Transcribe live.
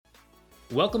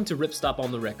Welcome to Ripstop on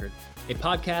the Record, a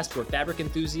podcast where fabric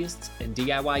enthusiasts and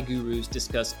DIY gurus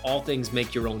discuss all things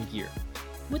make your own gear,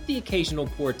 with the occasional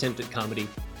poor attempt at comedy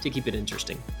to keep it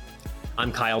interesting.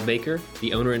 I'm Kyle Baker,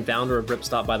 the owner and founder of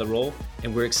Ripstop by the Roll,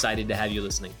 and we're excited to have you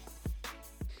listening.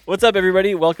 What's up,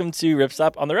 everybody? Welcome to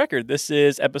Ripstop on the Record. This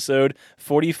is episode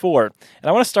 44, and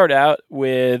I want to start out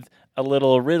with a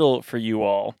little riddle for you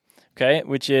all, okay?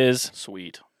 Which is...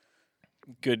 Sweet.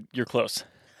 Good, you're close.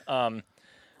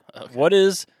 Okay. What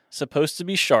is supposed to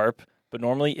be sharp, but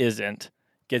normally isn't,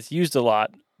 gets used a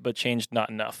lot, but changed not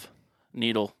enough?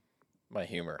 Needle. My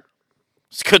humor.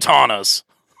 It's katanas.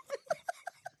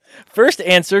 First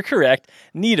answer correct,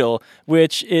 needle,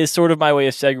 which is sort of my way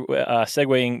of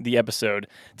segueing the episode.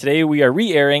 Today we are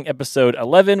re-airing episode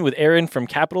 11 with Aaron from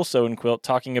Capital Sew and Quilt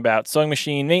talking about sewing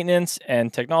machine maintenance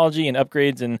and technology and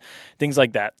upgrades and things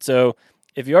like that. So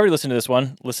if you already listened to this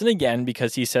one, listen again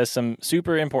because he says some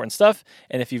super important stuff.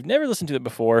 And if you've never listened to it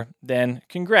before, then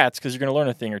congrats because you're going to learn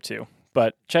a thing or two.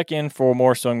 But check in for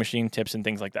more sewing machine tips and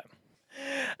things like that.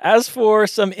 As for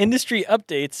some industry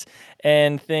updates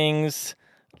and things...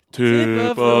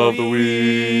 Tip of the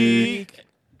week.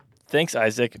 Thanks,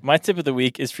 Isaac. My tip of the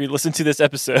week is for you to listen to this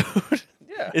episode.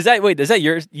 Yeah. Is that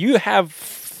yours? You have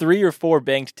 3 or 4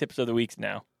 banked tips of the weeks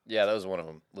now. Yeah, that was one of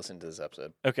them. Listen to this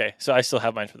episode. Okay, so I still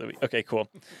have mine for the week. Okay, cool.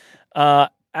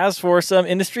 As for some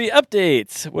industry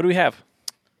updates, what do we have?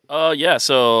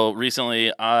 So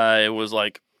recently I was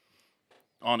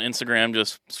on Instagram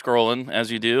just scrolling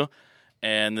as you do,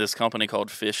 and this company called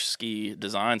Fish Ski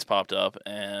Designs popped up,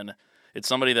 and it's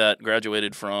somebody that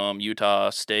graduated from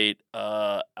Utah State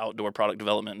Outdoor Product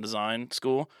Development and Design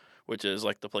School, which is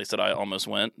the place that I almost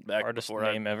went back Hardest before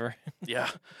name ever. Yeah.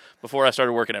 Before I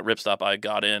started working at Ripstop, I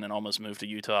got in and almost moved to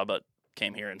Utah, but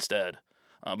came here instead.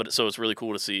 So it's really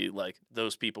cool to see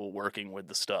those people working with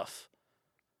the stuff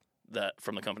that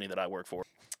from the company that I work for.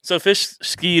 So Fish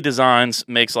Ski Designs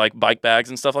makes bike bags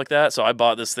and stuff like that. So I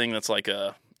bought this thing that's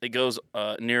it goes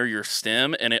near your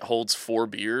stem and it holds 4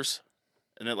 beers.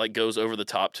 And it goes over the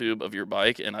top tube of your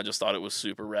bike, and I just thought it was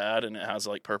super rad. And it has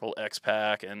purple X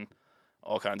pack and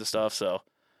all kinds of stuff. So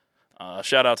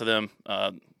shout out to them,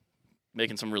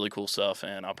 making some really cool stuff.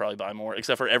 And I'll probably buy more.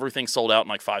 Except for everything sold out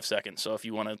in 5 seconds. So if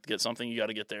you want to get something, you got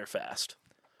to get there fast.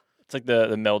 It's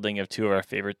the melding of 2 of our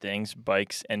favorite things,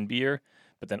 bikes and beer.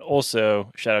 But then also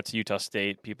shout out to Utah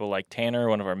State, people like Tanner,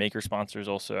 one of our maker sponsors,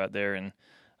 also out there. And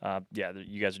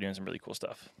you guys are doing some really cool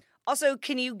stuff. Also,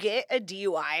 can you get a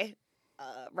DUI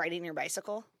riding your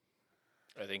bicycle?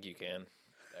 I think you can.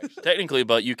 Technically,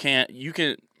 but you can't. You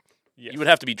can. Yes. You would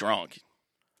have to be drunk.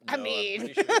 I mean- I'm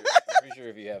pretty sure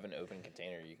if you have an open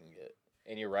container, you can get,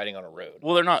 and you're riding on a road.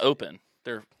 Well, they're not open.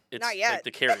 It's Not yet.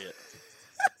 to carry it.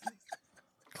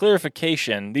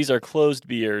 Clarification, these are closed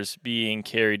beers being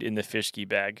carried in the fish ski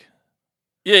bag.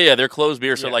 Yeah, they're closed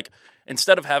beer. So Yeah.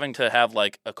 instead of having to have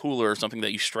a cooler or something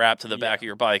that you strap to the back of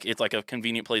your bike, it's a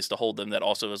convenient place to hold them that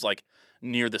also is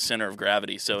near the center of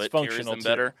gravity, so It's it carries functional, them too.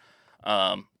 better.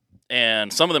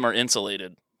 And some of them are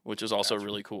insulated, which is also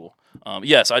really cool.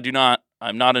 Yes,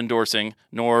 I'm not endorsing,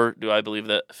 nor do I believe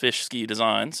that Fish Ski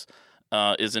Designs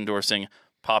is endorsing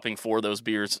popping 4 of those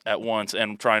beers at once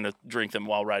and trying to drink them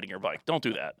while riding your bike. Don't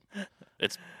do that.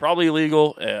 It's probably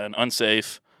illegal and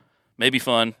unsafe, maybe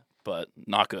fun, but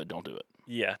not good. Don't do it.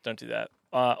 Yeah, don't do that.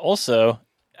 Also,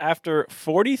 after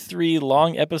 43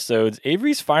 long episodes,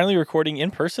 Avery's finally recording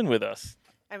in person with us.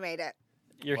 I made it.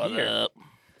 You're What here. up?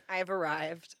 I have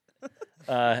arrived.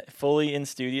 Fully in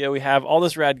studio. We have all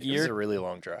this rad This is gear. a really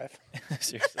long drive.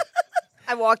 Seriously.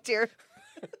 I walked here.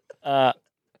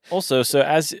 Also, so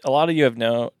as a lot of you have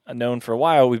known for a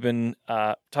while, we've been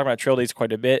talking about trail days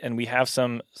quite a bit, and we have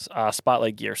some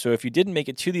spotlight gear. So if you didn't make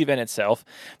it to the event itself,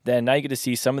 then now you get to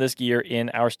see some of this gear in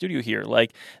our studio here,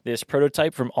 like this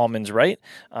prototype from Almonds Right,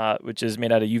 which is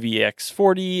made out of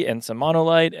UVX40 and some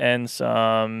monolite and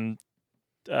some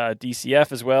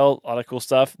DCF as well. A lot of cool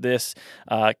stuff. This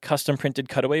custom printed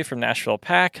cutaway from Nashville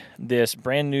Pack. This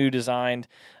brand new designed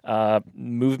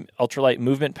ultralight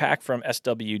movement pack from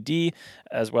SWD,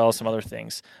 as well as some other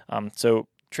things. So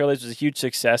Trail Days was a huge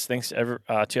success. Thanks to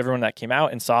everyone that came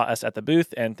out and saw us at the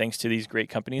booth, and thanks to these great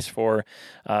companies for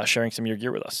sharing some of your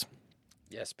gear with us.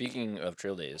 Yeah, speaking of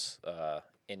Trail Days,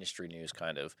 industry news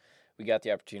kind of, we got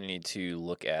the opportunity to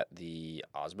look at the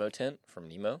Osmo tent from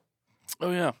Nemo.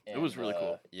 Oh, yeah. It And, was really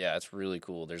cool. Yeah, it's really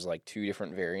cool. There's 2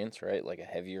 different variants, right? A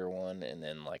heavier one and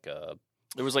then a...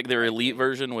 There was their elite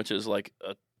version, which is a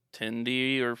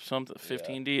 10D or something,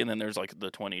 15D, and then there's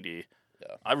the 20D.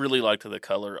 Yeah. I really liked the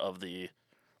color of the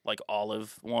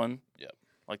olive one. Yep.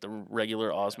 The regular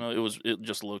Osmo. It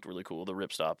just looked really cool. The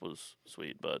ripstop was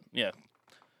sweet, but yeah.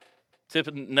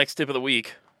 Next tip of the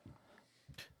week.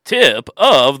 Tip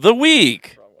of the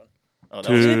week. Oh,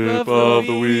 that was Tip of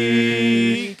the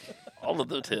week. all of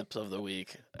the tips of the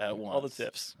week at once. All the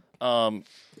tips. Go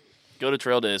to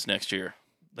Trail Days next year.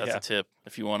 That's a tip.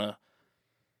 If you want to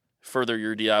further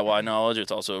your DIY knowledge,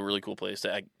 it's also a really cool place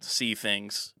to see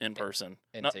things in person.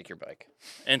 And take your bike.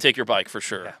 And take your bike, for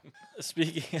sure. Yeah.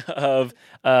 Speaking of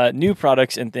new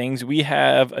products and things, we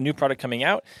have a new product coming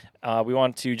out. We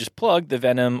want to just plug the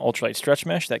Venom Ultralight Stretch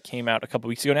Mesh that came out a couple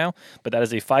weeks ago now, but that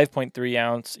is a 5.3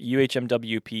 ounce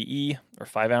UHMW PE or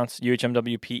 5 ounce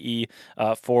UHMW PE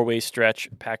 4-way stretch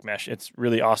pack mesh. It's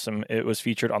really awesome. It was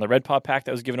featured on the Red Paw pack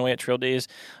that was given away at Trail Days.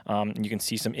 You can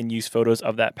see some in-use photos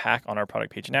of that pack on our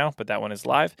product page now, but that one is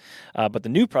live. But the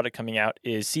new product coming out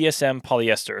is CSM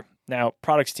Polyester. Now,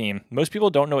 products team, most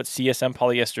people don't know what CSM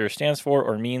Polyester stands for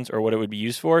or means or what it would be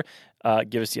used for.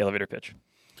 Give us the elevator pitch.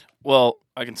 Well,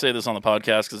 I can say this on the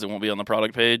podcast because it won't be on the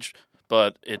product page,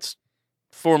 but it's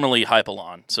formerly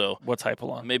Hypalon. So What's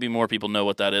Hypalon? maybe more people know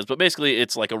what that is. But basically,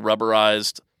 it's like a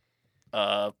rubberized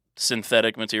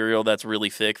synthetic material that's really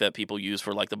thick that people use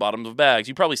for like the bottoms of bags.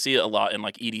 You probably see it a lot in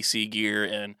like EDC gear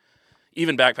and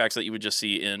even backpacks that you would just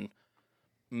see in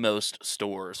most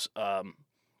stores.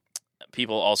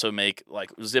 People also make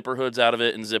like zipper hoods out of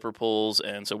it and zipper pulls,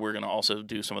 and so we're going to also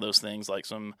do some of those things, like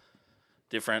some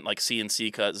different like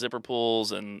CNC cut zipper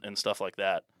pulls and stuff like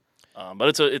that.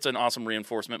 But it's an awesome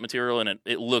reinforcement material, and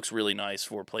it looks really nice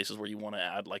for places where you want to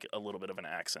add like a little bit of an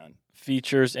accent.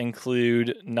 Features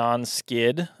include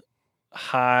non-skid,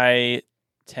 high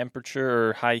temperature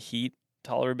or high heat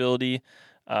tolerability,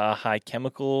 high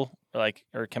chemical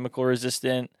or chemical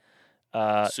resistant,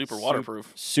 Super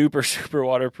waterproof. super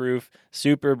waterproof,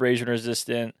 super abrasion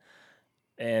resistant,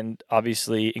 and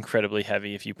obviously incredibly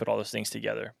heavy if you put all those things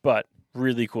together. But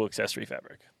really cool accessory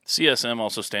fabric. CSM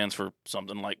also stands for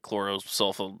something like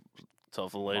chlorosulfolated,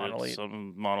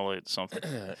 Monolate. something.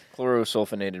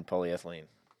 Chlorosulfonated polyethylene.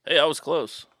 Hey, I was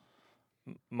close.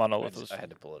 Monolith. I had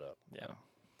to pull it up. Yeah.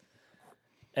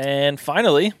 And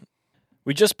finally,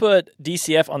 we just put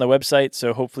DCF on the website,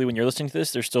 so hopefully when you're listening to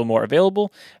this, there's still more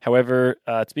available. However,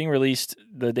 it's being released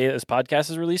the day that this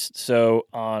podcast is released, so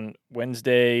on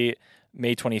Wednesday,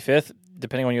 May 25th,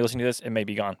 depending on when you're listening to this, it may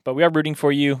be gone. But we are rooting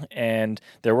for you, and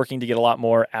they're working to get a lot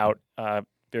more out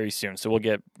very soon, so we'll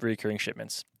get recurring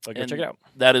shipments. So go check it out.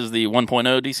 That is the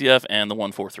 1.0 DCF and the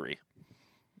 1.43.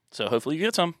 So hopefully you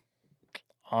get some.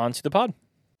 On to the pod.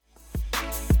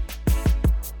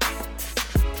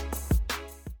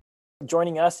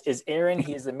 Joining us is Aaron.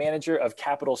 He is the manager of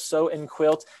Capital Sew and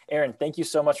Quilt. Aaron, thank you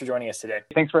so much for joining us today.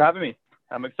 Thanks for having me.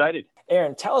 I'm excited.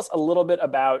 Aaron, tell us a little bit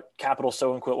about Capital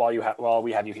Sew and Quilt while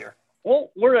we have you here. Well,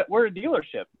 we're a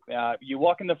dealership. You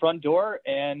walk in the front door,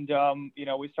 and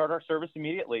we start our service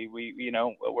immediately. We're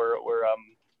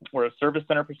a service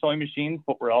center for sewing machines,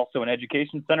 but we're also an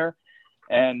education center,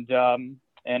 and a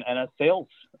sales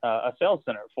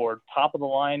center for top of the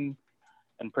line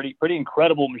and pretty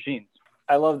incredible machines.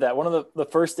 I love that. One of the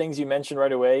first things you mentioned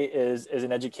right away is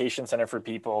an education center for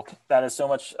people. That is so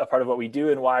much a part of what we do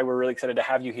and why we're really excited to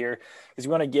have you here, because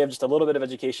we want to give just a little bit of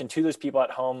education to those people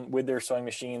at home with their sewing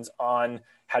machines on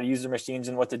how to use their machines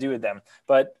and what to do with them.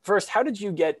 But first, how did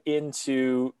you get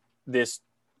into this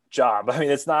job? I mean,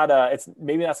 it's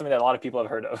maybe not something that a lot of people have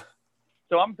heard of.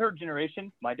 So I'm third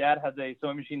generation. My dad has a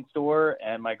sewing machine store,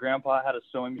 and my grandpa had a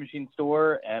sewing machine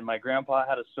store, and my grandpa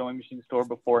had a sewing machine store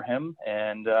before him,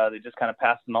 and they just kind of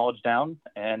passed the knowledge down.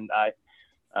 And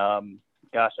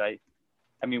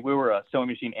we were a sewing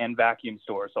machine and vacuum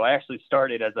store. So I actually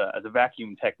started as a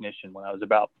vacuum technician when I was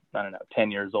about,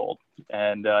 10 years old,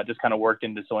 and just kind of worked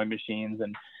into sewing machines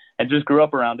and just grew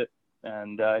up around it.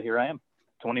 And here I am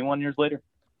 21 years later.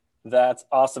 That's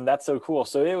awesome. That's so cool.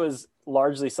 So it was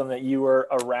largely something that you were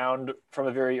around from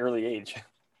a very early age.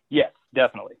 Yes,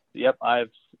 definitely. Yep.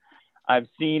 I've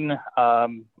seen a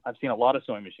lot of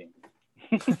sewing machines.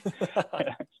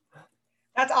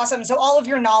 That's awesome. So all of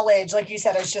your knowledge, like you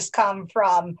said, has just come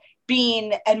from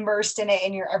being immersed in it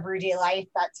in your everyday life.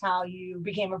 That's how you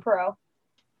became a pro.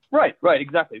 Right,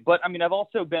 exactly. But I mean, I've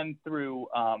also been through,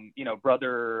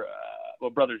 Brother.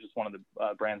 Brother's just one of the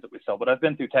brands that we sell, but I've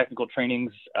been through technical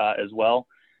trainings as well.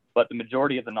 But the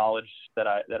majority of the knowledge that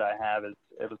I have it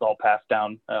was all passed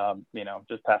down,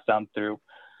 just passed down through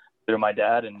my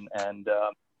dad and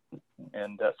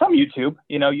some YouTube.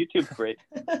 YouTube's great.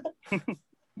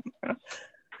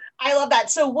 I love that.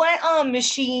 So what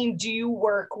machine do you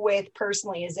work with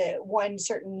personally? Is it one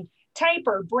certain type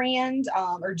or brand,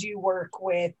 or do you work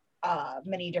with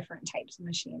many different types of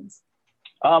machines?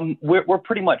 We're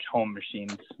pretty much home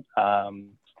machines.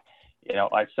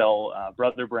 I sell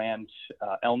Brother brand,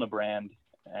 Elna brand,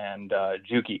 and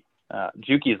Juki.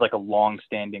 Juki is like a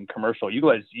long-standing commercial. You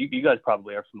guys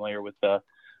probably are familiar with the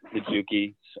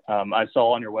Juki. I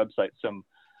saw on your website some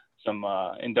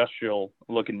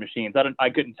industrial-looking machines. I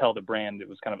couldn't tell the brand; it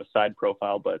was kind of a side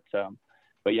profile, but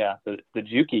yeah, the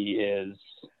Juki is,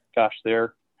 gosh,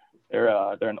 they're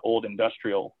an old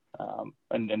industrial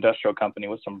company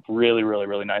with some really, really,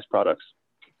 really nice products.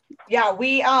 Yeah,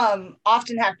 we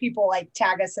often have people like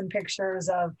tag us in pictures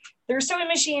of their sewing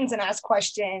machines and ask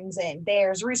questions, and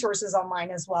there's resources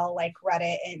online as well, like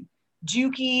Reddit, and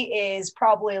Juki is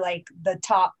probably like the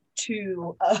top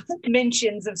 2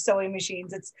 mentions of sewing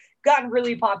machines. It's gotten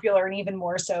really popular, and even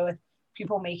more so with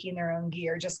people making their own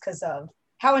gear just because of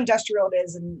how industrial it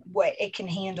is and what it can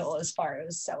handle as far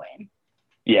as sewing.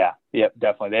 Yeah,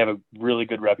 definitely. They have a really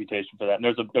good reputation for that. And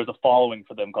there's a following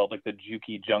for them called like the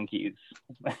Juki Junkies.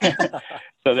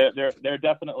 So they're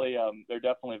definitely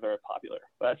very popular.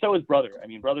 But so is Brother. I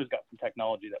mean, Brother's got some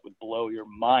technology that would blow your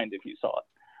mind if you saw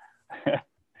it.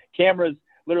 Cameras,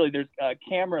 literally, there's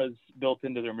cameras built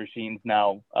into their machines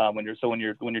now. When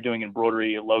you're doing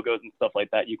embroidery logos and stuff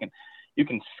like that, you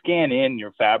can scan in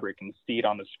your fabric and see it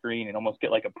on the screen and almost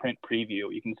get like a print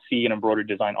preview. You can see an embroidered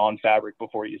design on fabric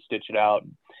before you stitch it out.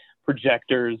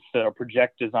 Projectors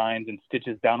project designs and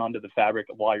stitches down onto the fabric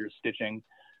while you're stitching.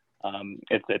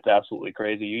 It's absolutely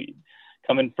crazy.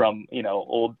 Coming from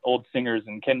old Singers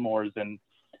and Kenmores and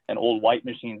old white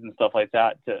machines and stuff like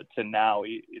that to now,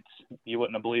 you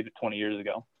wouldn't have believed it 20 years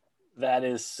ago. That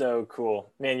is so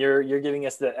cool, man. You're giving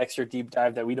us the extra deep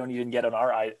dive that we don't even get on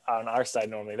our side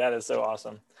normally. That is so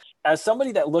awesome. As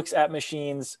somebody that looks at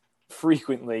machines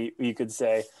frequently, you could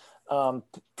say,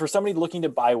 for somebody looking to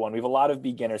buy one, we have a lot of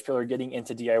beginners. People are getting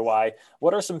into DIY.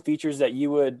 What are some features that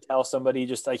you would tell somebody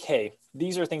just like, hey,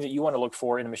 these are things that you want to look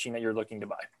for in a machine that you're looking to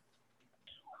buy?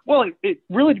 Well, it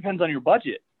really depends on your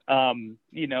budget.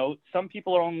 Some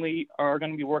people are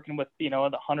going to be working with, the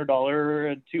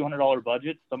 $100, $200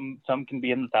 budget. Some can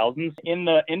be in the thousands. In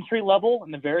the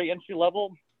very entry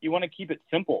level, you want to keep it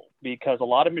simple because a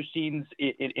lot of machines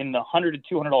in the $100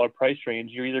 to $200 price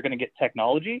range, you're either going to get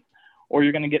technology or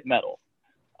you're going to get metal.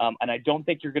 And I don't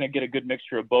think you're going to get a good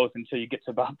mixture of both until you get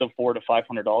to about the $400 to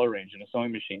 $500 range in a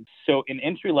sewing machine. So in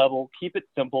entry level, keep it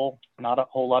simple, not a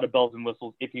whole lot of bells and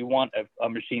whistles. If you want a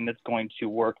machine that's going to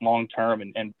work long term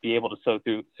and be able to sew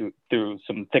through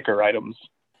some thicker items.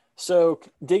 So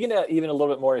dig into even a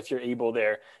little bit more if you're able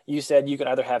there. You said you can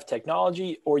either have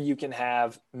technology or you can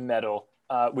have metal.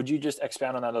 Would you just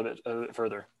expound on that a little bit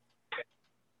further?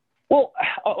 Well,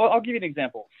 I'll give you an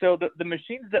example. So the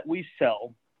machines that we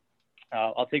sell,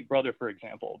 I'll take Brother, for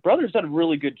example. Brother's done a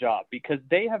really good job because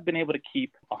they have been able to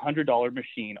keep a $100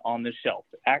 machine on the shelf,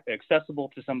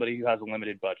 accessible to somebody who has a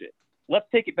limited budget. Let's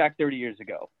take it back 30 years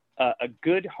ago. A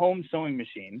good home sewing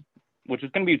machine, which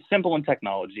is going to be simple in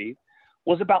technology,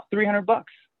 was about $300.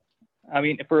 I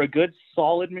mean, for a good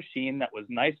solid machine that was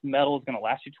nice metal, is going to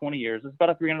last you 20 years, it's about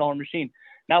a $300 machine.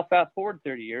 Now fast forward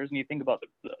 30 years and you think about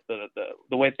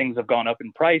the way things have gone up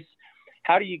in price.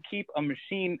 How do you keep a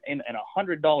machine in a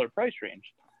 $100 price range?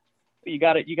 You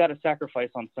got to sacrifice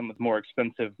on some of the more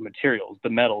expensive materials, the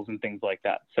metals and things like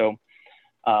that. So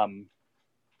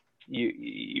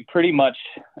you pretty much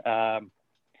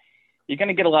you're going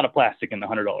to get a lot of plastic in the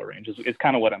 $100 range is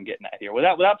kind of what I'm getting at here.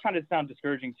 Without trying to sound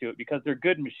discouraging to it, because they're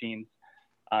good machines.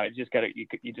 You just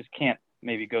can't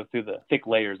maybe go through the thick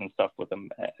layers and stuff with them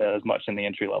as much in the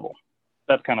entry level.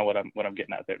 That's kind of what I'm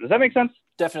getting at there. Does that make sense?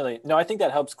 Definitely. No, I think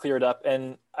that helps clear it up.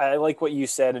 And I like what you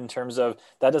said in terms of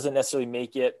that doesn't necessarily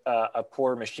make it a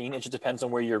poor machine. It just depends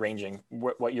on where you're ranging,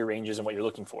 what your range is and what you're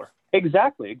looking for.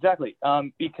 Exactly.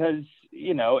 Because,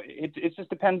 it just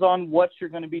depends on what you're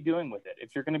going to be doing with it.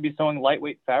 If you're going to be sewing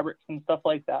lightweight fabrics and stuff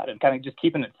like that and kind of just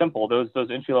keeping it simple, those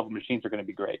entry-level machines are going to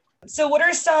be great. So what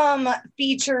are some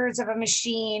features of a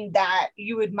machine that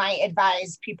you might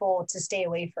advise people to stay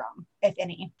away from, if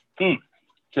any?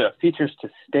 So features to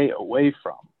stay away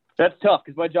from. That's tough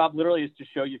because my job literally is to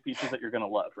show you features that you're going to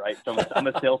love, right? So I'm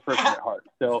a salesperson at heart.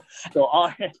 So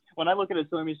when I look at a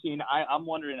sewing machine, I'm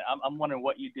wondering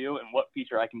what you do and what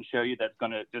feature I can show you that's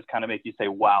going to just kind of make you say,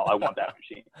 wow, I want that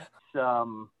machine.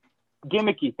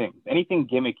 Gimmicky things, anything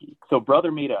gimmicky. So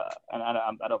Brother made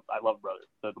I love Brother.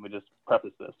 So let me just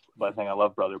preface this by saying I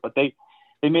love Brother, but they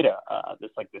made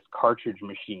this cartridge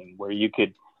machine where you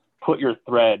could put your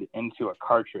thread into a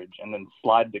cartridge and then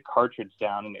slide the cartridge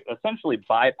down, and it essentially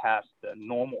bypassed the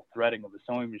normal threading of the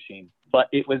sewing machine. But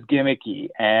it was gimmicky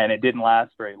and it didn't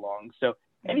last very long. So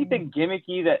anything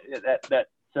gimmicky that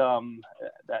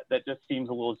just seems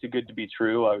a little too good to be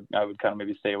true, I would kind of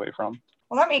maybe stay away from.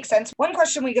 Well, that makes sense. One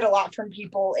question we get a lot from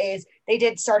people is they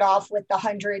did start off with the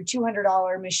 $100,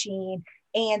 $200 machine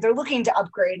and they're looking to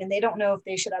upgrade and they don't know if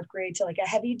they should upgrade to like a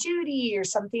heavy duty or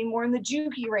something more in the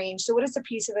Juki range. So what is a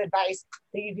piece of advice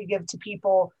that you could give to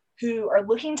people who are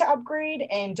looking to upgrade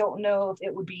and don't know if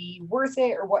it would be worth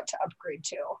it or what to upgrade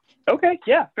to? Okay.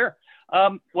 Yeah, fair.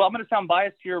 Well, I'm going to sound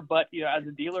biased here, but as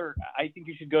a dealer, I think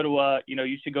you should go to a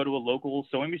local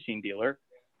sewing machine dealer,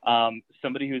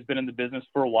 somebody who's been in the business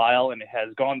for a while and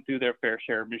has gone through their fair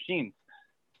share of machines.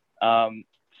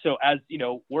 So as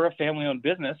we're a family-owned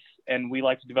business and we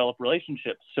like to develop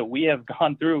relationships. So we have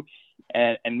gone through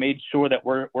and made sure that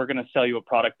we're going to sell you a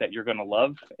product that you're going to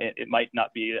love. It might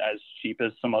not be as cheap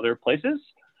as some other places,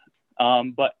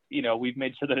 but we've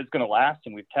made sure that it's going to last,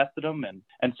 and we've tested them.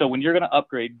 And so when you're going to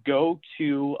upgrade, go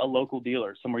to a local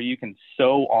dealer, somewhere you can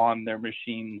sew on their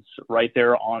machines right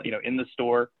there on in the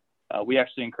store. We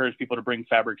actually encourage people to bring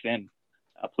fabrics in.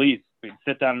 Please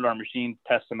sit down at our machines,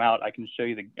 test them out. I can show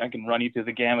you I can run you through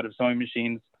the gamut of sewing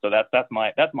machines. So that's my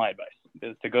advice,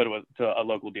 is to go to a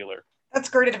local dealer. That's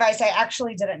great advice. I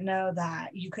actually didn't know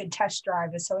that you could test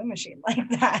drive a sewing machine like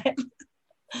that.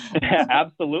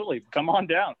 Absolutely. Come on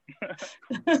down.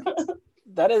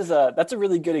 That's a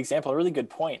really good example, a really good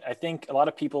point. I think a lot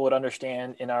of people would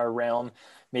understand in our realm,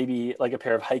 maybe like a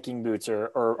pair of hiking boots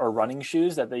or running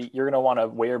shoes that you're going to want to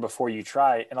wear before you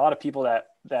try. And a lot of people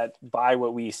that buy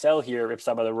what we sell here,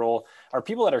 Ripstop by the Roll, are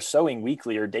people that are sewing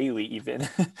weekly or daily even,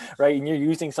 right? And you're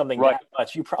using something right. that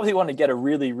much. You probably want to get a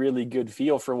really, really good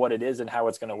feel for what it is and how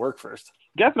it's going to work first.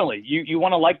 Definitely. You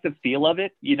want to like the feel of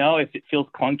it. If it feels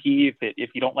clunky, if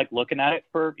you don't like looking at it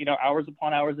for, hours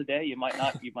upon hours a day, you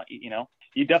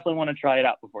definitely want to try it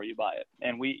out before you buy it.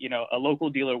 And a local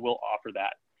dealer will offer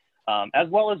that. As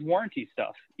well as warranty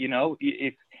stuff.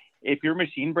 If your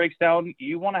machine breaks down,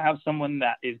 you want to have someone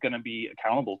that is going to be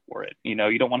accountable for it. You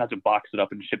don't want to have to box it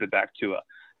up and ship it back to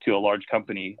a large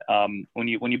company. When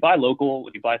you buy local,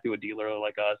 when you buy through a dealer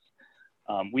like us,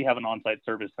 we have an on-site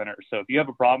service center. So if you have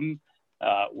a problem,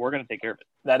 we're going to take care of it.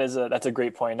 That's a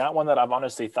great point. Not one that I've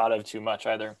honestly thought of too much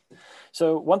either.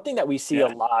 So one thing that we see a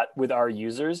lot with our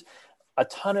users, a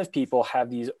ton of people have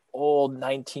these old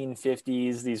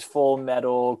 1950s, these full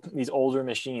metal, these older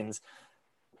machines.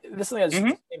 This is something that just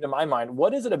came to my mind.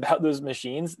 What is it about those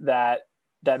machines that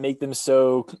make them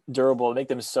so durable, make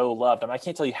them so loved? I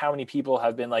can't tell you how many people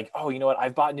have been like, oh, you know what?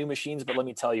 I've bought new machines, but let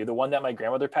me tell you, the one that my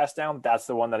grandmother passed down, that's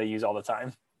the one that I use all the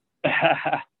time.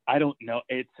 I don't know.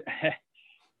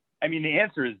 The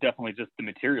answer is definitely just the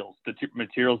materials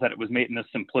that it was made in, the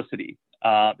simplicity.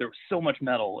 There was so much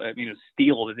metal,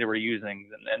 steel that they were using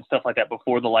and stuff like that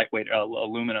before the lightweight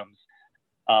aluminums.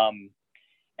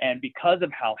 And because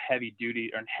of how heavy duty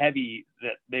and heavy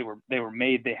that they were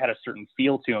made, they had a certain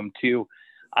feel to them too.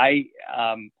 It's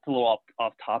a little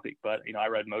off topic, but I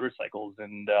ride motorcycles,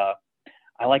 and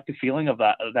I like the feeling of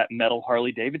that metal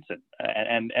Harley Davidson.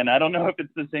 And I don't know if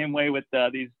it's the same way with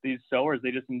these sewers.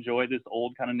 They just enjoy this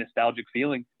old kind of nostalgic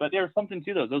feeling. But there's something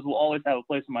to those. Those will always have a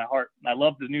place in my heart. I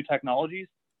love the new technologies,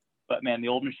 but man, the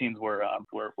old machines were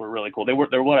really cool.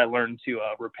 They're what I learned to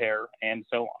repair and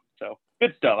so on. So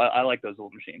good stuff. I like those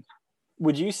old machines.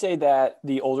 Would you say that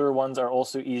the older ones are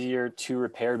also easier to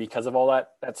repair because of all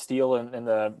that steel and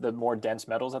the more dense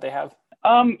metals that they have?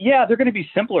 Yeah, they're going to be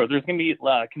simpler. There's going to be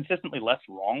consistently less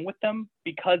wrong with them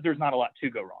because there's not a lot to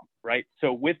go wrong, right?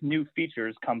 So with new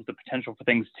features comes the potential for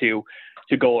things to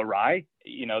go awry.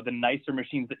 The nicer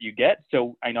machines that you get.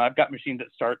 So I know I've got machines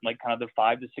that start like kind of the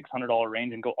 $500 to $600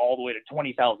 range and go all the way to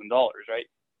 $20,000, right?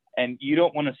 And you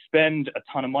don't want to spend a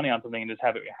ton of money on something and just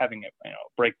having it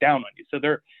break down on you. So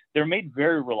they're made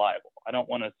very reliable. I don't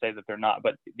want to say that they're not,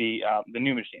 but the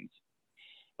new machines.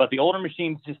 But the older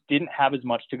machines just didn't have as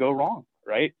much to go wrong,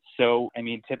 right? So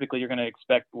typically you're going to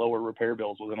expect lower repair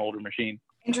bills with an older machine.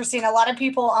 Interesting. A lot of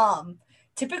people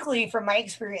typically, from my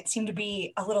experience, seem to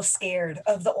be a little scared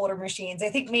of the older machines. I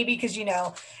think maybe because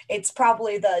it's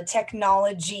probably the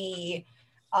technology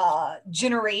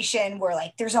generation where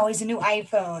like there's always a new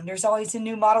iPhone, there's always a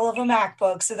new model of a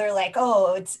MacBook, so they're like,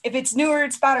 oh, if it's newer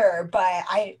it's better, but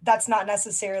that's not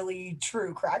necessarily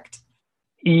true, correct?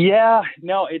 Yeah,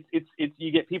 no, it's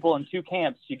you get people in two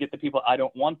camps. You get the people, I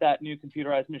don't want that new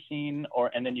computerized machine,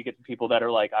 and then you get the people that are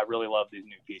like, I really love these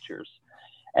new features.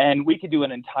 And we could do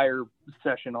an entire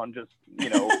session on just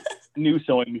new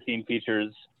sewing machine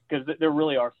features, because there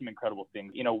really are some incredible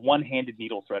things. One-handed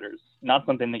needle threaders, not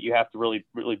something that you have to really,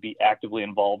 really be actively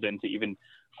involved in to even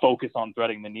focus on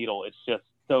threading the needle. It's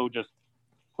just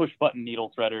push-button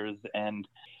needle threaders. And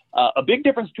a big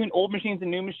difference between old machines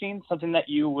and new machines, something that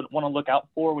you would want to look out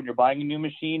for when you're buying a new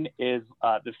machine, is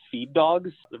the feed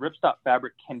dogs. The ripstop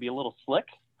fabric can be a little slick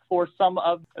for some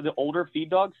of the older feed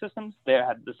dog systems.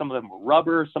 Some of them were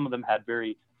rubber, some of them had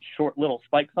very short little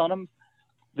spikes on them.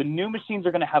 The new machines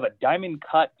are going to have a diamond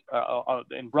cut,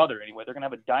 in Brother anyway, they're going to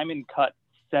have a diamond cut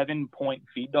 7-point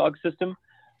feed dog system.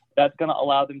 That's going to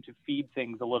allow them to feed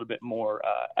things a little bit more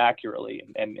accurately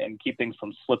and keep things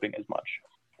from slipping as much.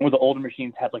 Where the older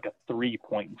machines had like a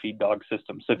 3-point feed dog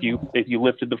system. So if you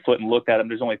lifted the foot and looked at them,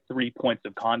 there's only 3 points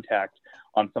of contact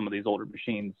on some of these older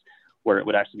machines where it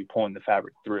would actually be pulling the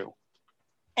fabric through.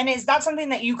 And is that something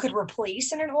that you could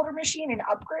replace in an older machine and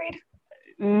upgrade?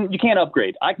 You can't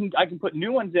upgrade. I can put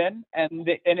new ones in, and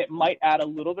it might add a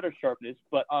little bit of sharpness,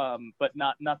 but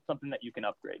not something that you can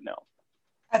upgrade. No.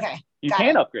 Okay. You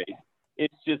can upgrade.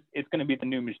 It's going to be the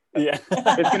new machine. Yeah.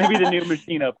 It's going to be the new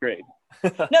machine upgrade.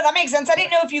 No, that makes sense. I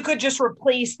didn't know if you could just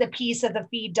replace the piece of the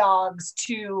feed dogs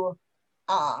to,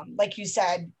 like you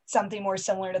said, something more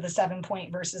similar to the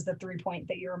 7-point versus the 3-point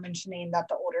that you were mentioning that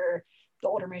the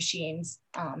older machines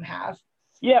have.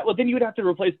 Yeah, well, then you would have to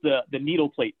replace the needle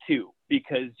plate too,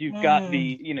 because you've got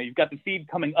you've got the feed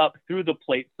coming up through the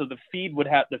plate, so the feed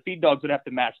dogs would have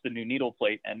to match the new needle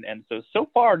plate, and so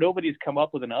far nobody's come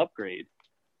up with an upgrade.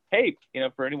 Hey,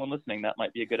 for anyone listening, that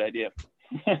might be a good idea.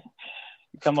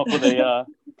 Come up with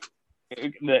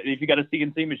if you got a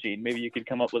CNC machine, maybe you could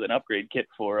come up with an upgrade kit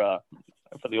for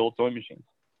the old sewing machines.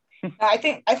 I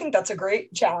think that's a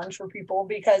great challenge for people,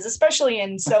 because especially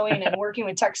in sewing and working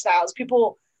with textiles,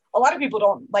 a lot of people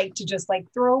don't like to just like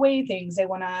throw away things. They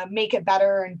want to make it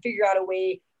better and figure out a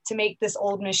way to make this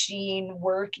old machine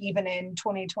work even in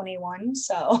 2021.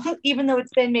 So even though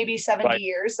it's been maybe 70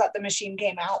 years that the machine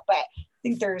came out, but I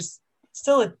think there's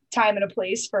still a time and a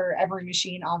place for every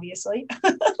machine, obviously.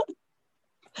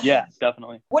 Yeah,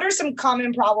 definitely. What are some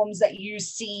common problems that you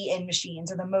see in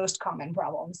machines, or the most common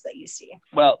problems that you see?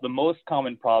 Well, the most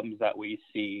common problems that we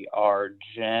see are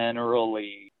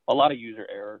generally a lot of user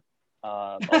error,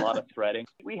 a lot of threading.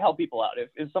 We help people out.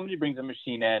 If somebody brings a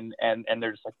machine in and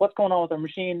they're just like, what's going on with our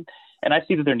machine? And I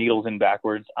see that their needle's in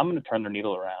backwards, I'm going to turn their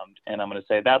needle around and I'm going to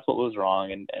say, that's what was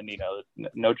wrong. And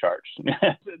no charge.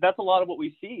 That's a lot of what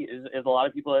we see is a lot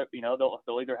of people,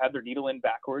 they'll either have their needle in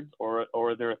backwards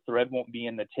or their thread won't be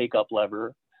in the take up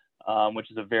lever,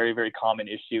 which is a very, very common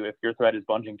issue if your thread is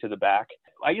bunging to the back.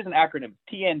 I use an acronym,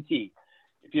 TNT.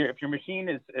 If your machine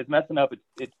is messing up,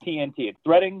 it's TNT. It's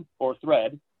threading or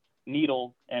thread,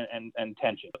 needle, and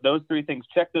tension. Those 3 things,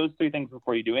 check those 3 things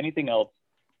before you do anything else.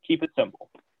 Keep it simple.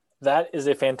 That is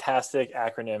a fantastic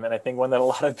acronym, and I think one that a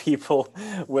lot of people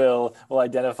will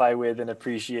identify with and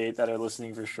appreciate that are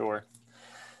listening for sure.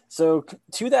 So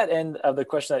to that end of the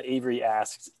question that Avery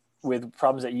asked with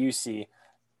problems that you see,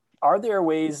 are there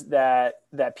ways that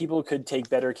people could take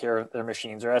better care of their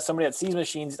machines? Or as somebody that sees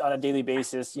machines on a daily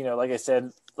basis, like I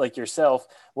said, like yourself,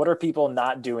 what are people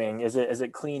not doing? Is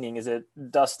it cleaning? Is it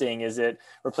dusting? Is it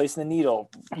replacing the needle?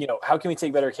 How can we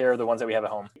take better care of the ones that we have at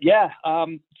home? Yeah,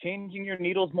 changing your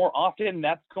needles more often.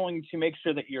 That's going to make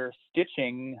sure that you're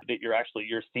stitching, that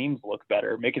your seams look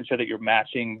better. Making sure that you're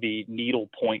matching the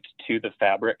needle point to the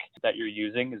fabric that you're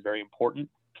using is very important.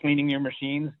 Cleaning your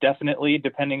machines, definitely,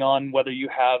 depending on whether you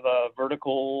have a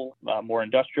vertical, more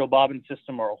industrial bobbin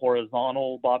system or a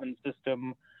horizontal bobbin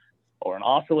system or an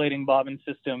oscillating bobbin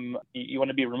system. You want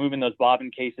to be removing those bobbin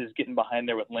cases, getting behind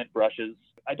there with lint brushes.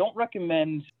 I don't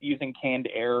recommend using canned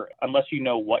air unless you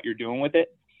know what you're doing with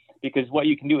it, because what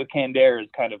you can do with canned air is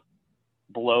kind of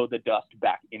blow the dust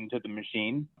back into the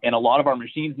machine. And a lot of our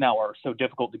machines now are so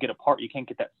difficult to get apart, you can't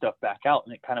get that stuff back out,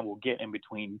 and it kind of will get in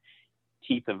between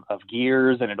teeth of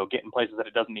gears, and it'll get in places that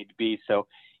it doesn't need to be. So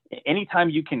anytime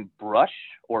you can brush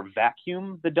or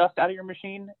vacuum the dust out of your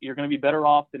machine, you're going to be better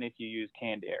off than if you use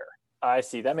canned air. I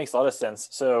see. That makes a lot of sense.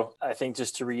 So I think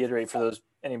just to reiterate for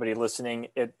anybody listening,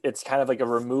 it's kind of like a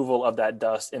removal of that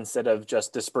dust instead of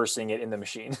just dispersing it in the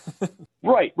machine.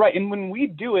 Right. And when we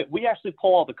do it, we actually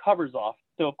pull all the covers off.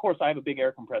 So of course I have a big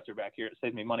air compressor back here. It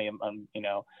saves me money on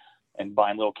and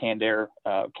buying little canned air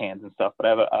cans and stuff.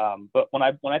 But but when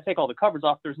I take all the covers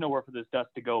off, there's nowhere for this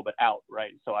dust to go but out,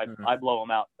 right? So I blow them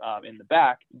out in the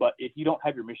back. But if you don't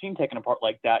have your machine taken apart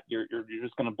like that, you're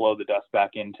just going to blow the dust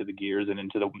back into the gears and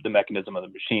into the mechanism of the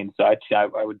machine. So I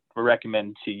would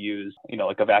recommend to use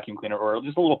like a vacuum cleaner or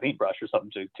just a little paintbrush or something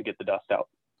to get the dust out.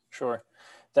 Sure,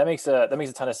 that makes a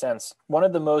ton of sense. One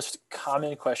of the most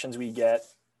common questions we get,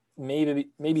 maybe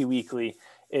weekly,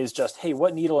 is just, hey,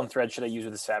 what needle and thread should I use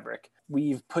with this fabric?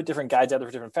 We've put different guides out there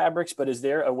for different fabrics, but is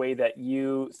there a way that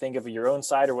you think of your own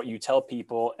side or what you tell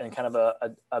people and kind of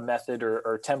a method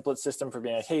or template system for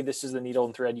being like, hey, this is the needle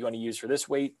and thread you want to use for this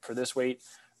weight,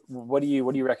 What do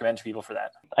you recommend to people for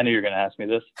that? I knew you were going to ask me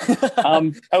this.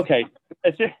 Okay.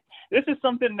 This is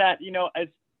something that,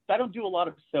 I don't do a lot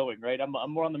of sewing, right?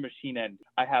 I'm more on the machine end.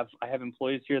 I have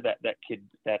employees here that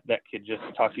could just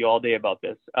talk to you all day about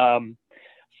this.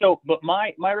 So, but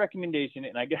my recommendation,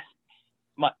 and I guess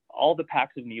all the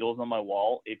packs of needles on my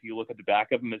wall, if you look at the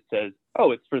back of them, it says,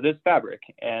 "Oh, it's for this fabric,"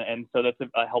 and so that's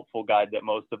a helpful guide that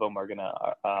most of them are gonna,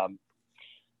 our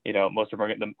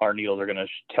needles are gonna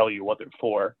tell you what they're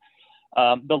for.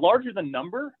 The larger the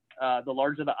number, the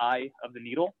larger the eye of the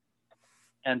needle,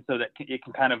 and so that it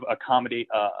can kind of accommodate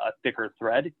a thicker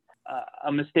thread.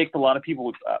 A mistake a lot of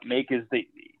people make is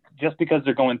just because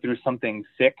they're going through something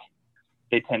thick,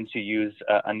 they tend to use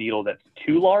a needle that's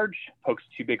too large, pokes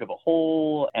too big of a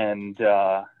hole, and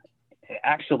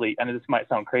actually, I know this might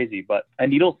sound crazy, but a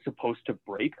needle's supposed to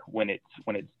break when it's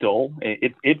dull.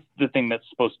 It's the thing that's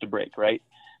supposed to break, right?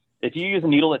 If you use a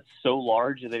needle that's so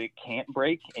large that it can't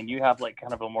break, and you have like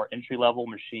kind of a more entry-level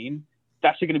machine, it's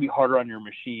actually going to be harder on your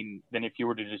machine than if you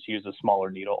were to just use a smaller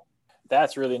needle.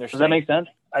 That's really interesting. Does that make sense?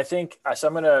 I think so.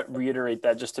 I'm going to reiterate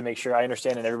that just to make sure I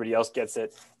understand and everybody else gets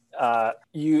it.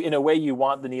 In a way, you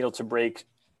want the needle to break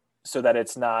so that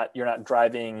you're not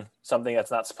driving something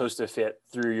that's not supposed to fit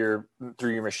through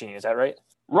your machine. Is that right?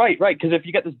 Right. Because if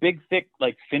you got this big, thick,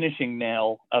 like finishing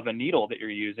nail of a needle that you're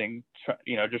using,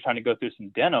 just trying to go through some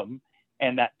denim,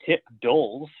 and that tip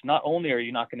dulls, not only are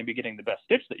you not going to be getting the best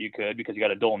stitch that you could because you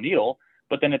got a dull needle,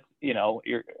 but then it's,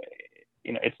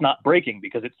 it's not breaking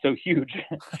because it's so huge.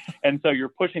 And so you're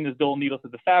pushing this dull needle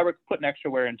through the fabric, putting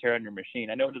extra wear and tear on your machine.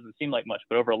 I know it doesn't seem like much,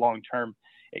 but over a long term,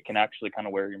 it can actually kind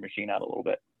of wear your machine out a little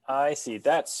bit. I see.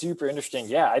 That's super interesting.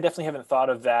 Yeah, I definitely haven't thought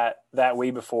of that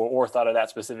way before, or thought of that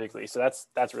specifically. So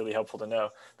that's really helpful to know.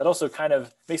 That also kind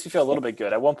of makes me feel a little bit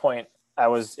good. At one point, I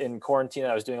was in quarantine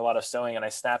and I was doing a lot of sewing, and I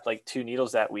snapped like 2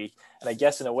 needles that week. And I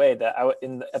guess in a way that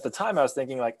at the time I was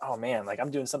thinking like, oh man, like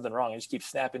I'm doing something wrong. I just keep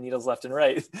snapping needles left and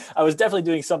right. I was definitely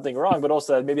doing something wrong, but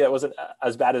also maybe that wasn't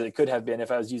as bad as it could have been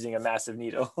if I was using a massive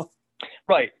needle.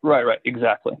 Right.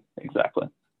 Exactly.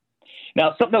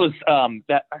 Now, something that was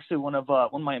that actually one of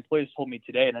my employees told me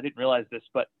today, and I didn't realize this,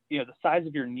 but the size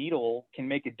of your needle can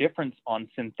make a difference on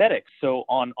synthetics. So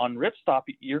on ripstop,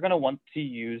 you're going to want to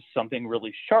use something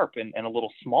really sharp and a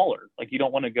little smaller. Like you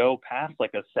don't want to go past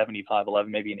like a 75/11,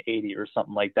 maybe an 80 or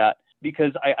something like that,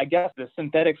 because I guess the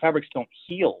synthetic fabrics don't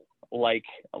heal like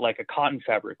a cotton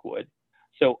fabric would.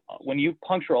 So when you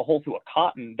puncture a hole through a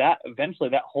cotton, that eventually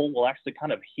that hole will actually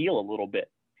kind of heal a little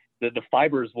bit. The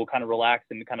fibers will kind of relax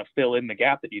and kind of fill in the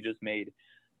gap that you just made,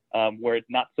 where it's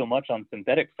not so much on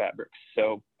synthetic fabrics.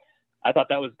 So I thought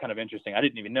that was kind of interesting. I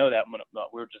didn't even know that.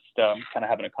 We were just kind of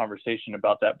having a conversation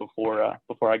about that before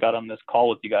I got on this call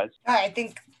with you guys. I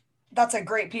think that's a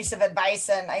great piece of advice.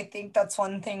 And I think that's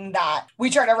one thing that we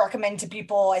try to recommend to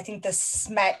people. I think the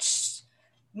Smetch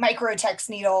Microtex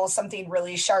needle, something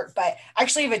really sharp, but I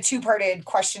actually have a 2-parted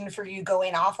question for you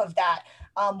going off of that.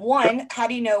 One, how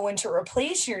do you know when to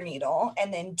replace your needle?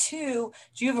 And then 2,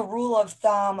 do you have a rule of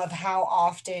thumb of how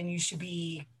often you should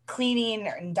be cleaning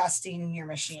and dusting your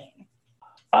machine?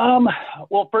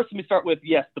 Well, first let me start with,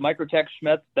 yes, the Microtex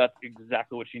Schmetz, that's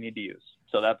exactly what you need to use.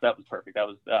 So that was perfect. That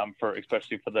was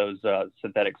especially for those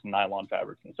synthetics and nylon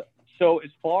fabrics and stuff. So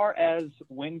as far as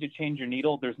when to change your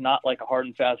needle, there's not like a hard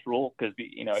and fast rule, because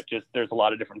there's a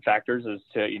lot of different factors as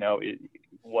to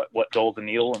what dulls the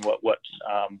needle and what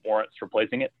warrants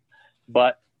replacing it.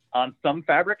 But on some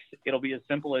fabrics, it'll be as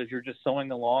simple as you're just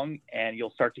sewing along and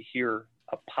you'll start to hear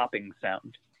a popping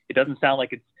sound. It doesn't sound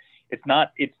like it's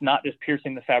not just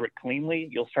piercing the fabric cleanly.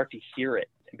 You'll start to hear it.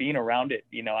 Being around it,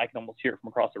 I can almost hear it from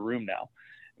across the room now.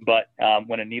 But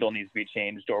when a needle needs to be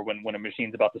changed, or when a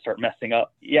machine's about to start messing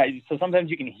up, so sometimes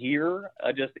you can hear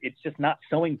it's just not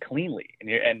sewing cleanly,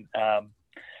 and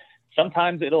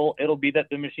sometimes it'll be that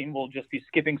the machine will just be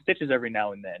skipping stitches every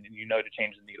now and then, and to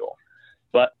change the needle.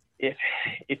 But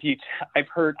I've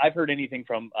heard anything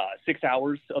from 6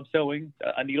 hours of sewing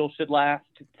a needle should last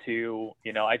to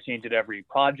I change it every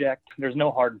project. There's no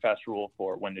hard and fast rule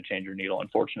for when to change your needle,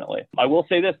 unfortunately. I will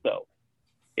say this though,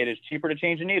 it is cheaper to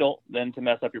change a needle than to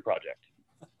mess up your project.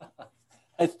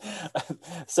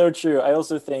 So true. I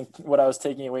also think what I was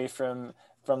taking away from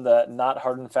the not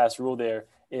hard and fast rule there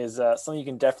is something you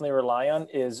can definitely rely on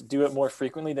is do it more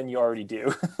frequently than you already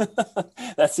do.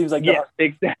 That seems like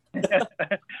exactly.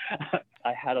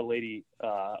 I had a lady,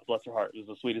 bless her heart, it was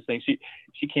the sweetest thing.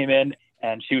 She came in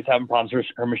and she was having problems.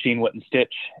 Her machine wouldn't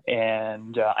stitch,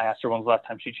 and I asked her when was the last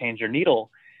time she changed her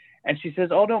needle, and she says,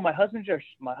 "Oh no, my husband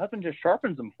just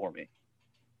sharpens them for me."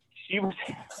 Her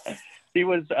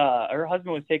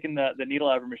husband was taking the needle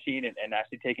out of her machine and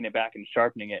actually taking it back and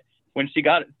sharpening it. When she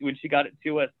got it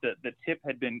to us, the tip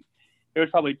had been, there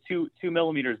was probably 2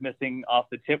 millimeters missing off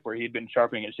the tip where he'd been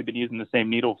sharpening it. She'd been using the same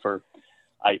needle for,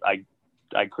 I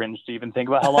I cringe to even think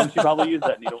about how long she probably used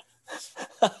that needle.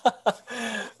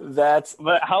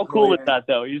 But how cool is that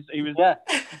though? He was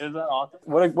Isn't that awesome?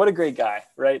 What a great guy,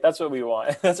 right? That's what we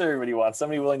want. That's what everybody wants.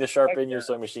 Somebody willing to sharpen your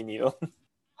sewing machine needle.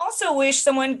 Also wish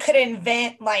someone could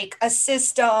invent like a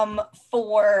system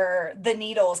for the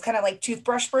needles, kind of like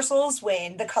toothbrush bristles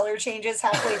when the color changes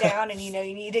halfway down and you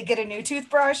need to get a new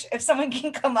toothbrush. If someone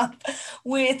can come up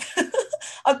with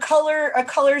a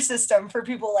color system for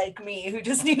people like me who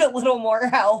just need a little more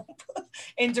help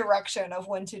in direction of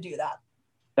when to do that.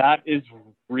 That is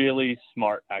really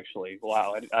smart, actually.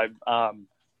 Wow.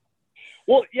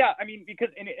 Well, yeah, I mean, because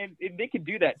and they could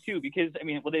do that too, because I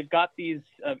mean, well, they've got these.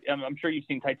 I'm sure you've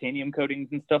seen titanium coatings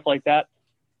and stuff like that.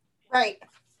 Right.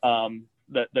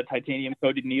 The titanium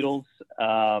coated needles.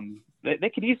 They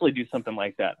could easily do something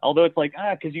like that. Although it's like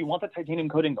because you want the titanium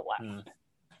coating to last.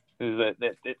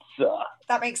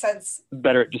 That makes sense.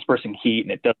 Better at dispersing heat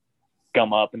and it doesn't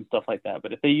gum up and stuff like that.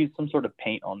 But if they use some sort of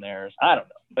paint on theirs, I don't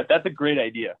know. But that's a great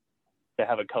idea to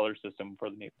have a color system for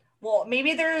the needle. Well,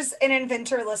 maybe there's an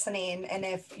inventor listening, and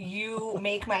if you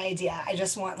make my idea, I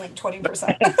just want like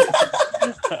 20%.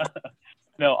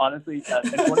 No, honestly,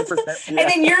 20%. And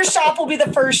then your shop will be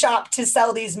the first shop to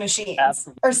sell these machines.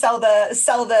 Absolutely. Or sell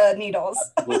the needles.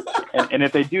 and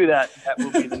if they do that, that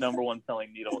will be the number one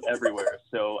selling needle everywhere.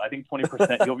 So I think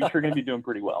 20%, you're going to be doing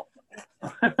pretty well.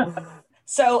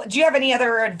 So do you have any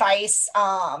other advice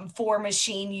for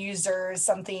machine users,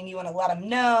 something you want to let them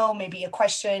know, maybe a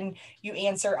question you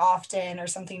answer often or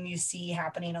something you see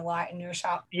happening a lot in your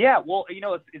shop? Yeah, well,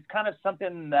 it's kind of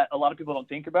something that a lot of people don't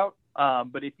think about.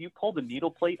 But if you pull the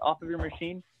needle plate off of your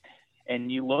machine and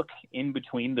you look in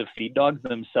between the feed dogs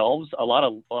themselves, a lot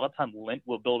of time lint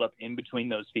will build up in between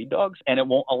those feed dogs, and it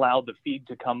won't allow the feed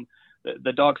to come,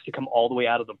 the dogs to come all the way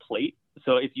out of the plate.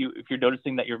 So if you're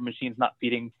noticing that your machine's not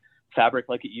feeding fabric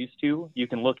like it used to, you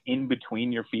can look in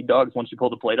between your feed dogs once you pull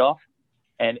the plate off,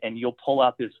 and you'll pull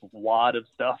out this wad of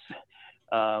stuff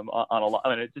on a lot. I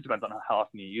mean, it just depends on how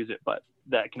often you use it, but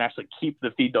that can actually keep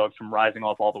the feed dogs from rising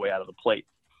off all the way out of the plate.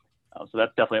 So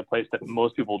that's definitely a place that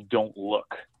most people don't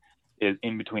look, is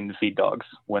in between the feed dogs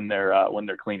when they're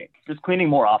cleaning. Just cleaning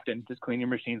more often, just clean your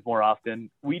machines more often.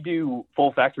 We do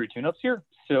full factory tune-ups here.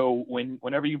 So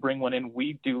whenever you bring one in,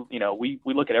 we do, we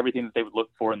look at everything that they would look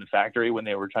for in the factory when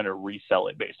they were trying to resell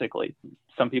it, basically.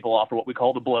 Some people offer what we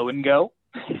call the blow and go,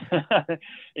 as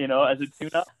a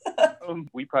tune-up.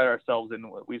 We pride ourselves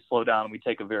in, we slow down and we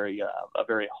take a very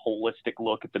holistic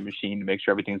look at the machine to make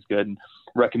sure everything's good and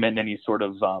recommend any sort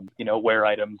of, wear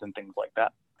items and things like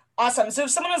that. Awesome. So if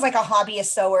someone is like a hobbyist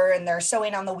sewer and they're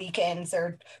sewing on the weekends,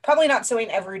 they're probably not sewing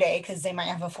every day because they might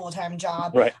have a full-time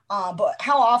job. Right. But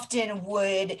how often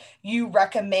would you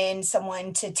recommend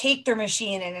someone to take their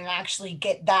machine and actually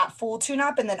get that full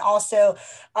tune-up? And then also,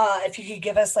 if you could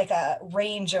give us like a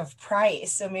range of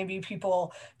price, so maybe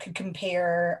people could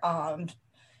compare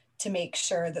to make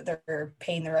sure that they're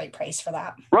paying the right price for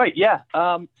that. Right. Yeah.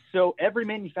 So every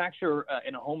manufacturer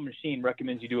in a home machine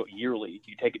recommends you do it yearly.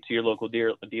 You take it to your local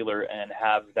dealer and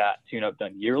have that tune-up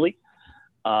done yearly.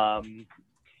 I've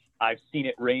seen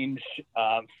it range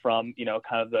from,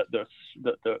 kind of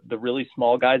the really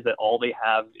small guys that all they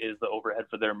have is the overhead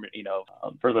for their,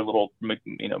 for their little,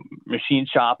 machine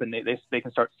shop, and they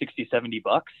can start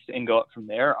 $60-$70 and go up from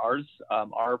there.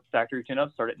 Our factory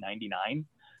tune-ups start at $99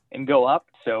 and go up.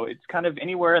 So it's kind of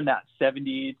anywhere in that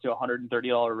 $70 to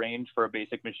 $130 range for a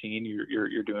basic machine.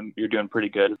 You're doing pretty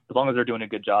good. As long as they're doing a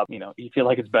good job, you feel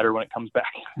like it's better when it comes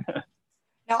back.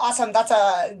 No, awesome. That's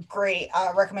a great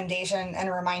recommendation and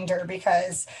a reminder,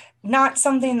 because not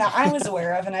something that I was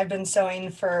aware of, and I've been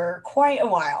sewing for quite a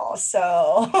while.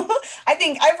 So I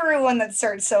think everyone that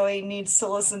starts sewing needs to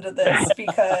listen to this,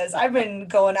 because I've been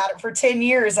going at it for 10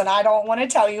 years and I don't want to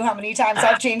tell you how many times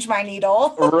I've changed my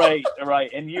needle. Right.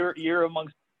 And you're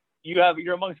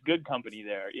amongst good company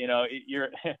there. You're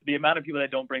the amount of people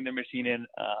that don't bring their machine in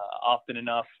often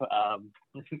enough.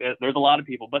 There's a lot of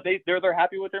people, but they're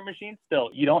happy with their machine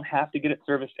still. You don't have to get it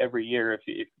serviced every year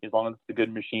if as long as it's a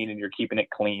good machine and you're keeping it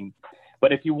clean.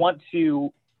 But if you want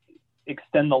to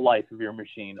extend the life of your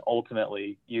machine,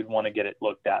 ultimately you'd want to get it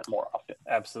looked at more often.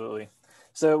 Absolutely.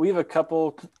 So we have a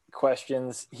couple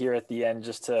questions here at the end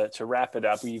just to wrap it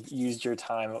up. We've used your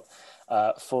time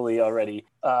fully already.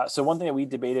 So one thing that we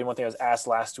debated, one thing I was asked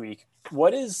last week,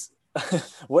 what is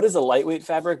a lightweight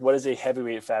fabric? What is a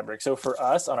heavyweight fabric? So for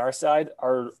us on our side,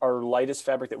 our lightest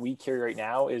fabric that we carry right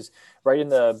now is right in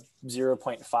the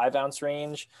 0.5 ounce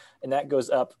range. And that goes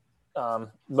up.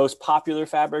 Most popular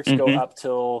fabrics go up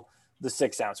till the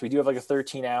 6 ounce. We do have like a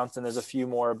 13 ounce, and there's a few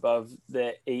more above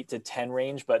the 8 to 10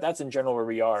 range, but that's in general where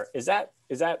we are. Is that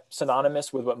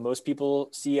synonymous with what most people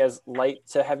see as light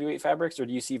to heavyweight fabrics, or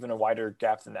do you see even a wider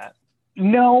gap than that?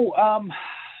 No.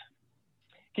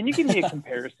 Can you give me a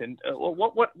comparison?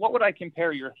 What would I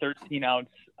compare your 13 ounce,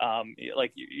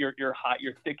 like your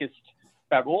thickest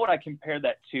fabric? What would I compare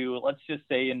that to? Let's just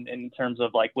say in terms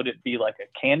of like, would it be like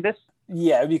a canvas?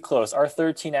 Yeah, it'd be close. Our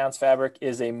 13 ounce fabric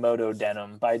is a Moto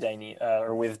denim by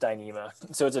or with Dyneema.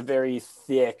 So it's a very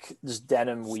thick, just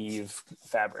denim weave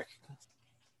fabric.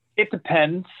 It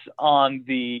depends on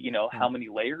the, how many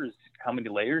layers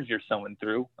you're sewing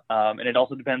through. And it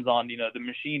also depends on, the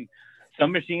machine.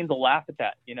 Some machines will laugh at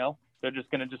that, they're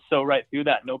just going to just sew right through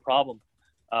that. No problem.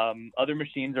 Other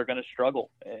machines are going to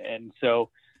struggle. And so,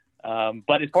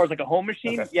 but as far as like a home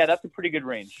machine, okay. Yeah, that's a pretty good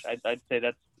range. I'd say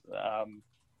that's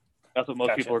what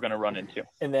most people are going to run into.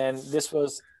 And then this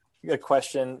was a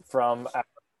question from our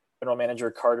general manager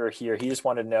Carter here. He just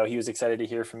wanted to know, he was excited to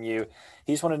hear from you.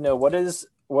 He just wanted to know what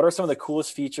are some of the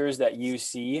coolest features that you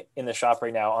see in the shop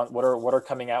right now? What are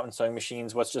coming out in sewing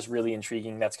machines? What's just really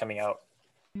intriguing that's coming out?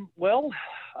 Well,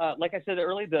 like I said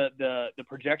earlier, the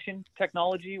projection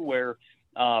technology where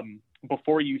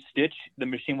before you stitch, the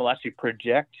machine will actually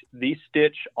project the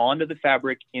stitch onto the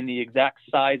fabric in the exact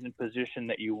size and position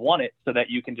that you want it, so that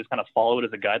you can just kind of follow it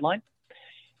as a guideline.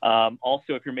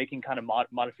 Also, if you're making kind of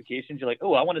modifications, you're like,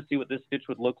 oh, I want to see what this stitch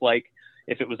would look like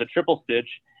if it was a triple stitch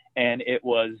and it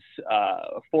was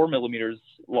 4 millimeters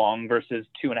long versus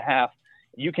 2.5.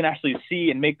 You can actually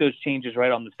see and make those changes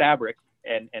right on the fabric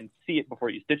and see it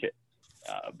before you stitch it.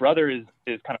 Brother is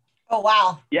kind of, oh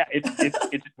wow, yeah,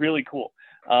 it's really cool.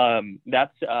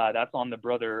 That's on the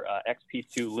Brother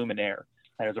XP2 Luminaire.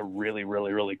 That is a really,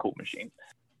 really, really cool machine.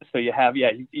 So you have,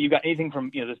 you got anything from,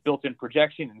 this built-in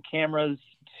projection and cameras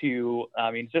to,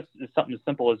 just something as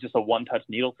simple as just a one-touch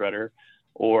needle threader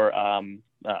or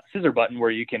scissor button, where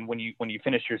you can, when you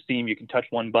finish your seam, you can touch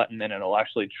one button and it'll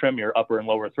actually trim your upper and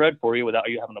lower thread for you without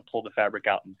you having to pull the fabric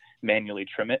out and manually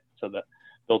trim it. So the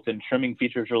built-in trimming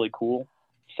feature is really cool.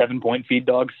 7-point feed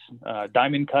dogs,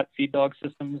 diamond cut feed dog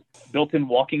systems, built-in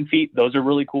walking feet. Those are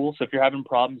really cool. So if you're having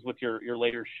problems with your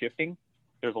later shifting,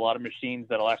 there's a lot of machines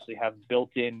that'll actually have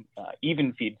built-in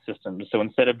even feed systems. So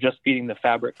instead of just feeding the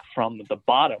fabric from the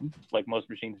bottom, like most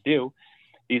machines do,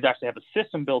 these actually have a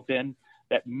system built in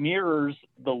that mirrors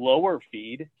the lower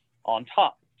feed on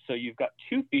top. So you've got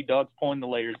 2 feed dogs pulling the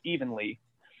layers evenly.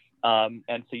 And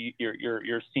so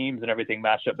your seams and everything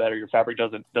match up better. Your fabric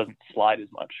doesn't slide as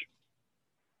much.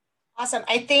 Awesome.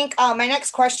 I think my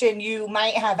next question you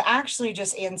might have actually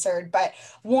just answered, but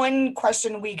one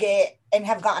question we get and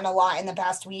have gotten a lot in the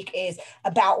past week is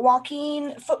about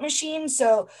walking foot machines.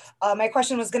 So my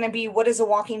question was going to be, what is a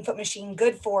walking foot machine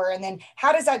good for? And then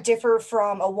how does that differ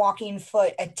from a walking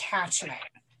foot attachment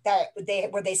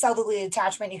where they sell the lead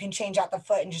attachment, you can change out the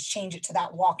foot and just change it to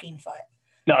that walking foot?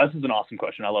 No, this is an awesome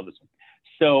question. I love this one.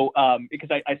 So because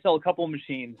I sell a couple of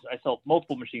machines, I sell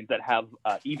multiple machines that have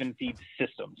even feed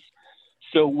systems.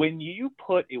 So when you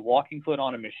put a walking foot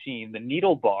on a machine, the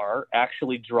needle bar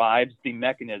actually drives the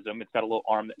mechanism. It's got a little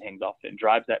arm that hangs off it and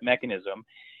drives that mechanism.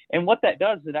 And what that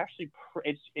does,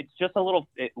 it's just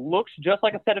it looks just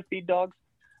like a set of feed dogs,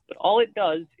 but all it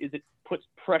does is it puts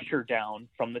pressure down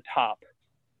from the top,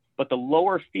 but the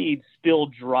lower feed still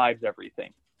drives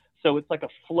everything. So it's like a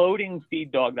floating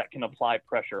feed dog that can apply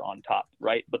pressure on top,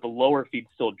 right? But the lower feed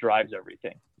still drives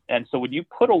everything. And so when you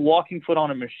put a walking foot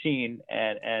on a machine,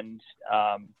 and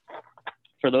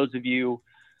for those of you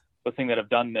listening that have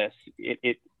done this,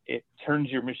 it turns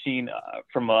your machine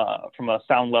from a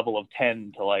sound level of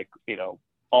 10 to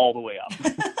all the way up.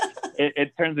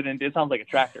 it turns it into, it sounds like a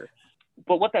tractor.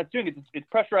 But what that's doing is it's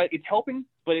pressurized. It's helping,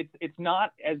 but it's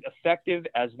not as effective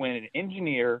as when an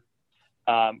engineer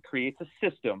creates a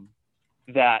system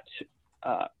that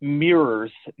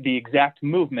mirrors the exact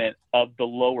movement of the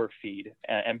lower feed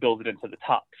and builds it into the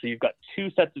top. So you've got 2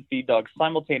 sets of feed dogs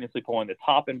simultaneously pulling the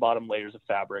top and bottom layers of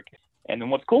fabric. And then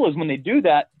what's cool is when they do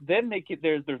that, then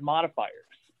there's modifiers.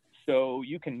 So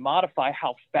you can modify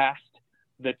how fast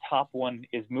the top one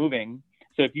is moving.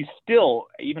 So if you still,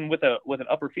 even with an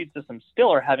upper feed system,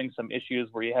 still are having some issues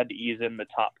where you had to ease in the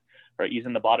top or ease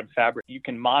in the bottom fabric, you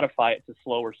can modify it to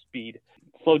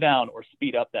slow down or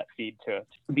speed up that feed to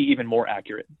be even more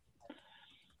accurate.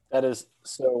 That is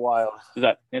so wild. Does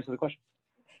that answer the question?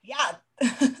 Yeah.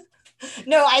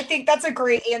 No, I think that's a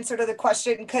great answer to the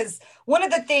question, because one of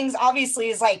the things obviously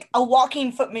is like a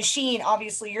walking foot machine.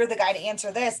 Obviously, you're the guy to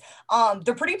answer this.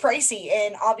 They're pretty pricey,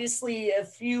 and obviously a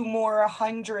few more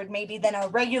 $100 maybe than a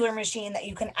regular machine that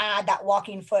you can add that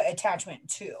walking foot attachment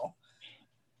to.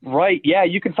 Right. Yeah.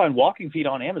 You can find walking feet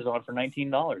on Amazon for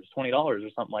 $19, $20 or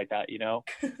something like that,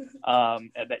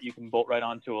 that you can bolt right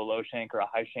onto a low shank or a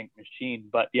high shank machine.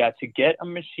 But yeah, to get a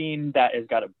machine that has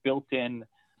got a built-in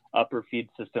upper feed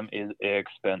system is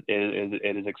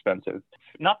expensive.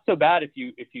 Not so bad if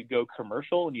you go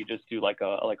commercial and you just do like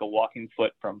a walking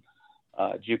foot from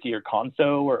Juki or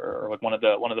Konso or like one of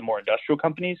the more industrial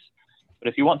companies. But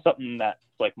if you want something that's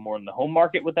like more in the home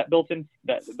market with that built-in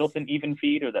even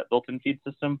feed or that built-in feed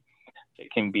system, it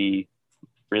can be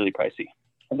really pricey.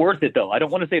 Worth it though. I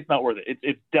don't want to say it's not worth it.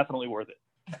 It's definitely worth it.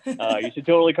 You should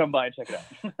totally come by and check it out.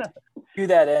 To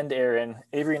that end, Aaron,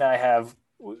 Avery and I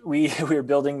we're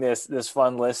building this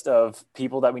fun list of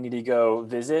people that we need to go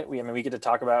visit. We get to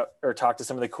talk to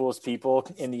some of the coolest people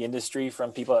in the industry,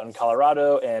 from people out in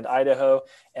Colorado and Idaho.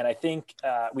 And I think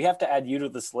we have to add you to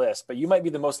this list, but you might be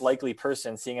the most likely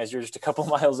person, seeing as you're just a couple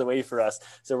miles away for us.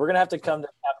 So we're going to have to come to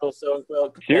Capital Sew &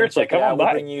 Quilt. Seriously, come on by.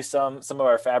 We'll bring you some of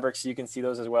our fabrics so you can see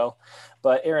those as well.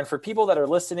 But Aaron, for people that are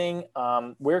listening,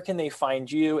 where can they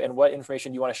find you, and what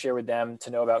information do you want to share with them to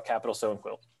know about Capital Sew &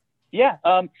 Quilt? Yeah,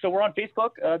 so we're on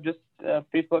Facebook,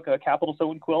 Facebook, Capital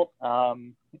Sew & Quilt,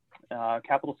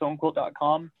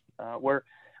 capitalsewandquilt.com. We're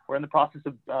in the process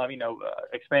of,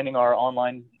 expanding our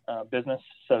online business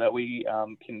so that we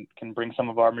can bring some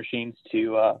of our machines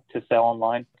to sell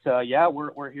online. So yeah,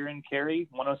 we're here in Cary,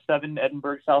 107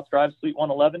 Edinburgh South Drive, Suite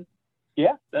 111.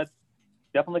 Yeah, that's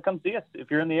definitely come see us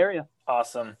if you're in the area.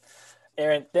 Awesome.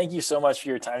 Aaron, thank you so much for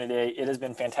your time today. It has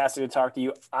been fantastic to talk to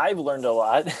you. I've learned a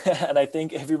lot, and I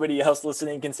think everybody else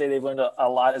listening can say they've learned a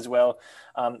lot as well.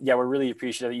 We're really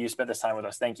appreciative that you spent this time with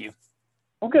us. Thank you.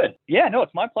 Well, good. Yeah, no,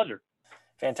 it's my pleasure.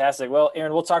 Fantastic. Well,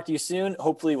 Aaron, we'll talk to you soon.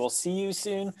 Hopefully we'll see you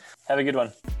soon. Have a good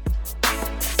one.